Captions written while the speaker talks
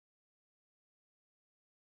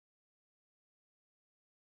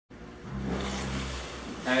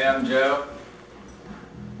Hey, I'm Joe.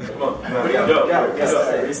 Come on. Go.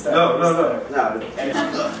 No.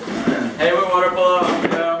 Hey, we're Water Polo. I'm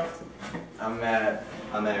Joe. I'm Matt.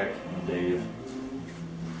 I'm Eric. I'm Dave.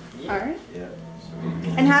 Alright. Yeah.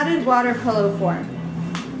 And how did Water Polo form?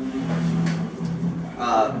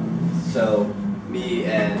 So me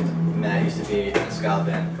and Matt used to be in a ska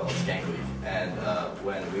band called Skank Week, and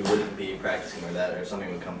when we wouldn't be practicing or that, or something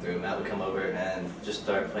would come through, Matt would come over and just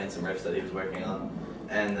start playing some riffs that he was working on,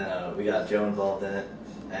 and then we got Joe involved in it,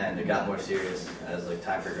 and it got more serious as like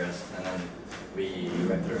time progressed, and then we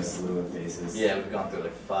went through a slew of bases. Yeah, we've gone through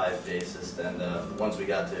like 5 bassists, and once we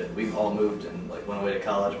got to, we all moved and like went away to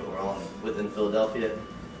college, but we're all within Philadelphia,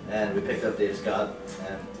 and we picked up Dave Scott,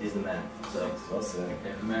 and he's the man. So well said.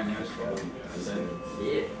 Okay, the man knows what.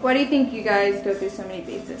 yeah. Why do you think you guys go through so many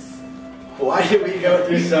bases? Why did we go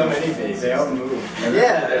through so many bases? They all move.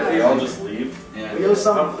 Yeah. They all just leave. Yeah. We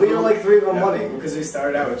owe like 3 of them money. Because we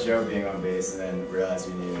started out with Joe being on bass, and then realized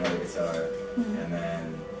we needed another guitar, and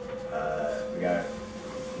then we got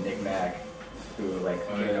Nick Mack, who like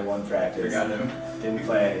came to one practice, Forgot him. didn't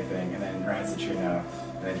play anything, and then Ryan Citrino,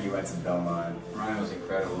 and then he went to Belmont. Ryan was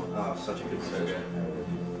incredible. Oh, such a good So musician. good.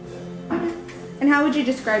 And how would you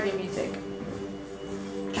describe your music?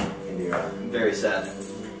 Indie rock. Very sad.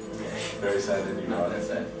 Very sad indie Not rock. that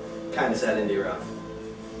sad. Kind of sad indie rock.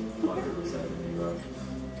 100% indie rock.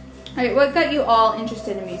 Alright, what got you all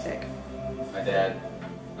interested in music? My dad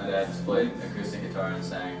just played acoustic guitar and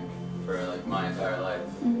sang for like my entire life.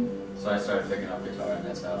 So I started picking up guitar, and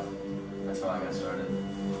that's how I got started.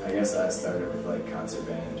 I guess I started with like concert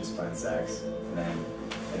band and just playing sax, and then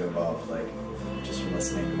it evolved like just from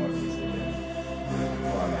listening to more music and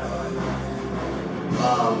along that line.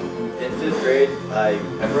 In 5th grade, I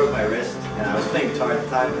broke my wrist, and I was playing guitar at the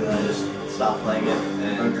time, and then I just stopped playing it.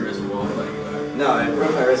 And Broke your wrist while playing guitar. no, I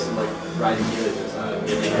broke my wrist in like riding heelys or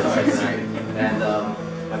something. And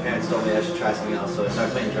my parents told me I should try something else, so I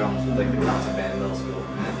started playing drums with like the concert band in middle school,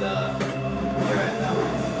 and here I am now.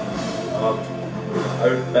 I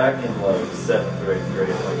was back in like 7th or 8th grade,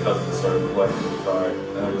 my cousin started collecting guitar,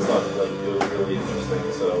 and I just thought like it was really interesting.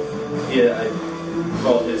 So yeah, I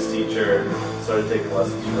called his teacher, started taking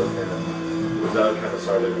lessons from him, and that kind of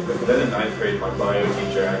started everything. But then in 9th grade, my bio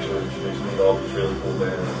teacher actually introduced me to all these really cool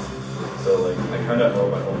bands. So like I kind of owe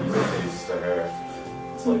my whole music taste to her.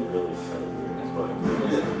 It's like really kind of weird. But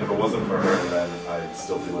if it wasn't for her, then I'd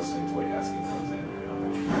still be listening to like Asking Alexander.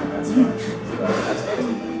 That's fun. That's fun.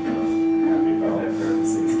 Happy birthday for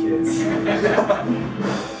 6 kids.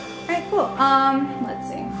 Alright, cool. Let's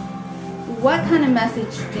see. What kind of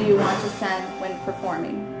message do you want to send when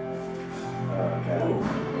performing? Okay.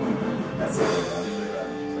 That's a good one.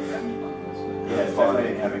 Yeah,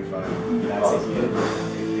 definitely having fun. Not taking it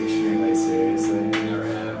extremely seriously. Never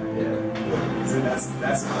have. So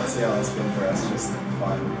that's honestly how it's been for us, just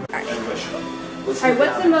fun. Alright,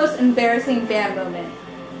 what's the most embarrassing band moment?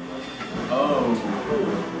 Oh.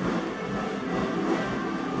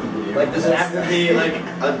 Like, does it have to be like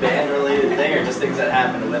a band-related thing, or just things that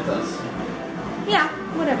happen with us? Yeah,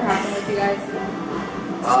 whatever happened with you guys. It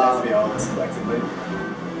has to be all of us collectively.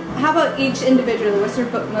 How about each individually? What's your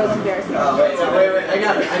most embarrassing moment? Wait, I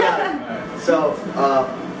got it. So,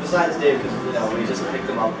 besides Dave, because you know we just picked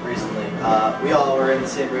him up recently, we all were in the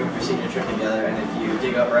same room for senior trip together, and if you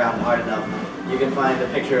dig up around hard enough, you can find a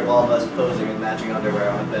picture of all of us posing in matching underwear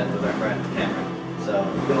on a bed with our friend Cameron. So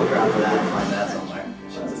you can look around for that and find that somewhere.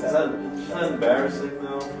 Is that embarrassing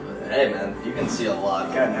though? Hey man, you can see a lot.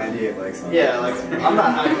 I got 98 likes on Yeah, like I'm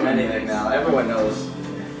not hiding anything now. Everyone knows.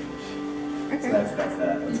 Okay. So that's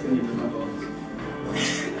that. That's good.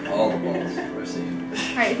 All the balls we're seeing.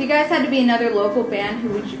 Alright, if you guys had to be another local band, who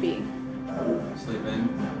would you be? Sleep in.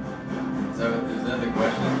 Is that the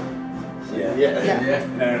question? Yeah. Yeah.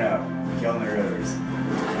 No. Killing the Rivers.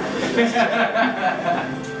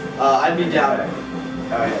 I'd be down.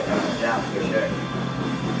 Oh yeah. Down for sure.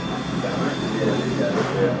 Yeah.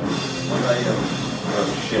 What about you? Oh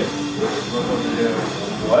shit. Local to do.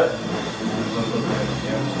 What? Local to do.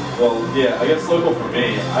 Well, yeah, I guess local for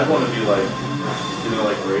me, I'd want to be like either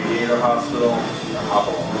like Radiator Hospital or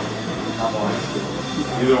Hopalong.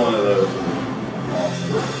 Either one of those would be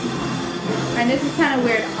awesome. And this is kind of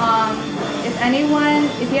weird.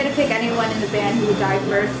 If you had to pick anyone in the band who would die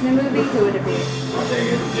first in the movie, who would it be? I'll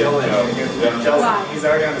take it. Joe. Why? He's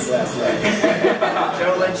already on his last leg.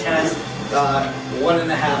 Joe Lynch has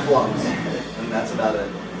 1.5 lungs, and that's about it.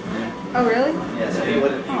 Oh, really? Yeah, so he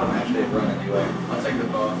wouldn't actually run anyway. I'll take the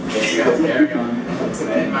ball. Paragon.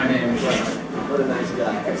 And my name is What a nice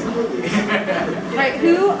guy. Absolutely. Alright,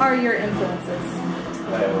 who are your influences?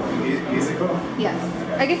 Musical? Yes.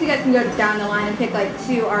 Okay. I guess you guys can go down the line and pick like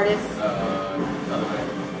 2 artists. Other way.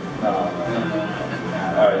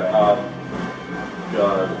 Alright,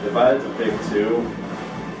 God, if I had to pick 2,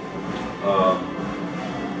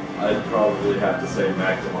 I'd probably have to say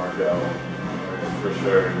Mac DeMarco, for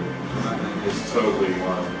sure. It's totally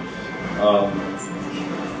one.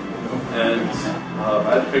 And if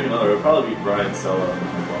I had to pick another, it would probably be Brian Sella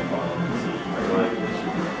from Water Polo.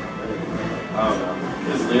 I don't know.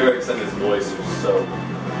 His lyrics and his voice are so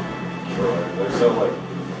killer. They're so like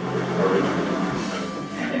original.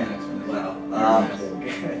 Wow.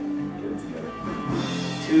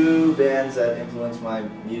 2 bands that influence my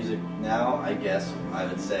music now, I guess I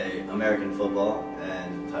would say American Football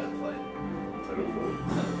and Title Flight. Title Flight.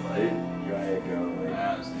 Flight. You want to go? Like,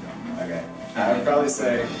 Yeah, honestly, no. okay. I would probably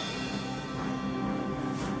say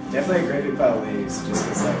definitely a Great Big Pile of Leaves, just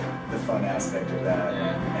because like the fun aspect of that.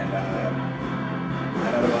 Yeah. And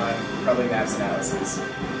another one, probably Maps Analysis,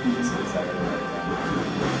 just because I really like that.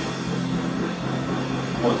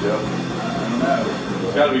 Come on, Joe. I don't know.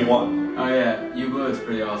 There's gotta be one. Oh yeah, U-Blue is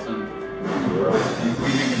pretty awesome.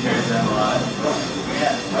 We've been compared to them a lot.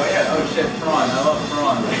 Yeah. Oh yeah. Oh shit, Prawn. I love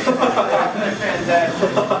Prawn. They're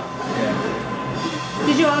fantastic. Yeah.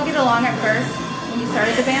 Did you all get along at first when you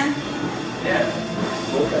started the band? Yeah.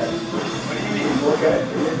 Okay. What do you mean? Okay.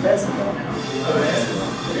 We did basketball. Oh yeah.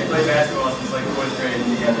 We played basketball since like 4th grade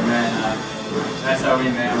together, man. That's how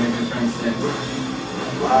we met. We've been friends since.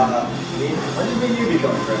 When did me and you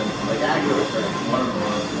become friends? Like actual friends? Water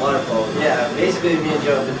Polo. Water Polo. Yeah, basically me and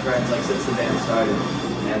Joe have been friends like since the band started,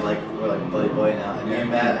 and like we're like buddy boy now. And me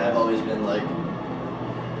and Matt have always been like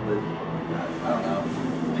the I don't know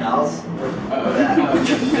pals or that.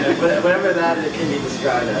 Whatever that it can be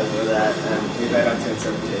described as or that. And We met up to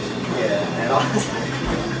interpretation. yeah, and honestly,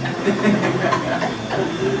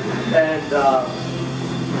 and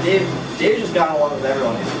Dave just got along with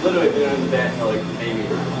everyone. He's literally been in the band for like maybe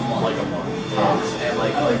a month. And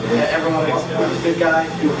like everyone wants he's a good guy.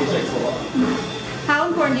 He takes a lot. How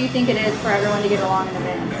important do you think it is for everyone to get along in the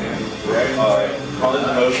band? Probably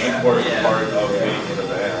the most important Yeah. part of being in a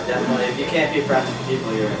band. Definitely, if you can't be friends with the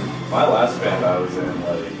people you're in. My last band I was in,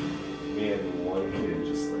 like, me and one kid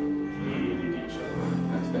just like hated each other.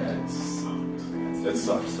 That's bad. It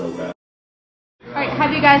sucked so bad. Alright,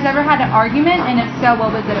 have you guys ever had an argument? And if so,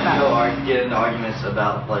 what was it about? Get into arguments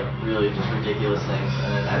about like really just ridiculous things,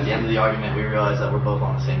 and then at the end of the argument, we realize that we're both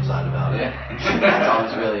on the same side about it. Yeah. That's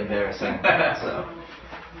always really embarrassing. So,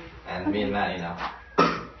 and me and Matt, you know,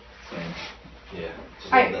 same. Yeah.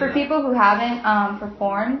 just Alright, love for that. people who haven't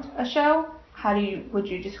performed a show, how would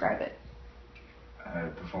you describe it?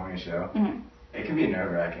 Performing a show. Mm-hmm. It can be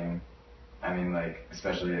nerve-wracking. I mean, like,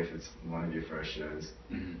 especially if it's one of your first shows.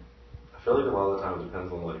 Mm-hmm. I feel like a lot of the time it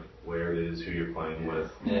depends on like where it is, who you're playing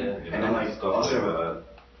with. Yeah. You And know, then, like, stuff also like that.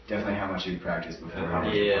 Definitely how much you practice And before. how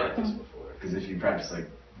much you Yeah. practice before. Because if you practice like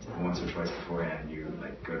once or twice beforehand, you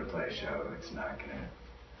like go to play a show, it's not gonna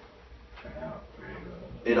turn out very well.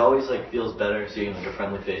 It always like feels better seeing like a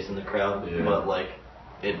friendly face in the crowd, Yeah. but like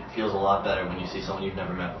it feels a lot better when you see someone you've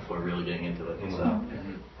never met before really getting into it. So.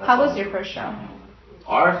 Mm-hmm. How was your first show?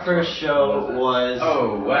 Our first show was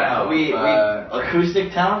Oh wow. we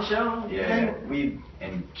acoustic talent show. Yeah. We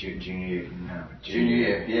In junior year, no, junior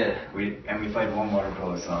year, yeah. we played one Water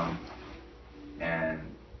Polo song, and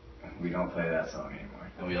we don't play that song anymore.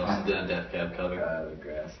 And we also did a Death Cab cover. The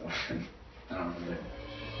grass one. I don't remember.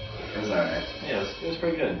 It was alright. Yeah, it was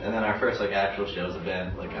pretty good. And then our first like actual show as a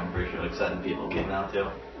band, like I'm pretty sure like 7 people came out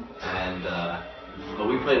to, and but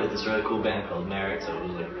we played with this really cool band called Merit, so it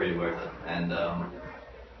was like pretty worth it. And it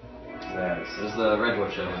was the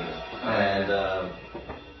Redwood show, and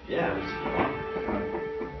yeah, it was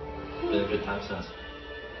been a good time since.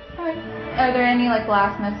 Alright. Are there any like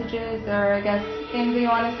last messages or I guess things that you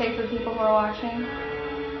want to say for people who are watching?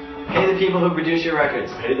 Pay the people who produce your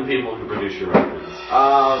records. Pay the people who produce your records.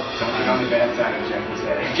 Don't get on the bad side of Jeffrey's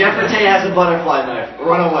head. Jeffrey has a butterfly knife.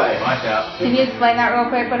 Run away. Watch out. Can you explain that real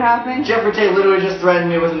quick? What happened? Jeffrey literally just threatened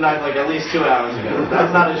me with a knife like at least 2 hours ago.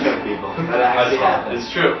 That's not a joke, people. That actually happened.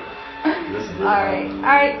 It's true. Alright.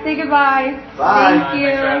 Alright, say goodbye. Bye. Thank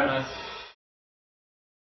you. Thanks for having us.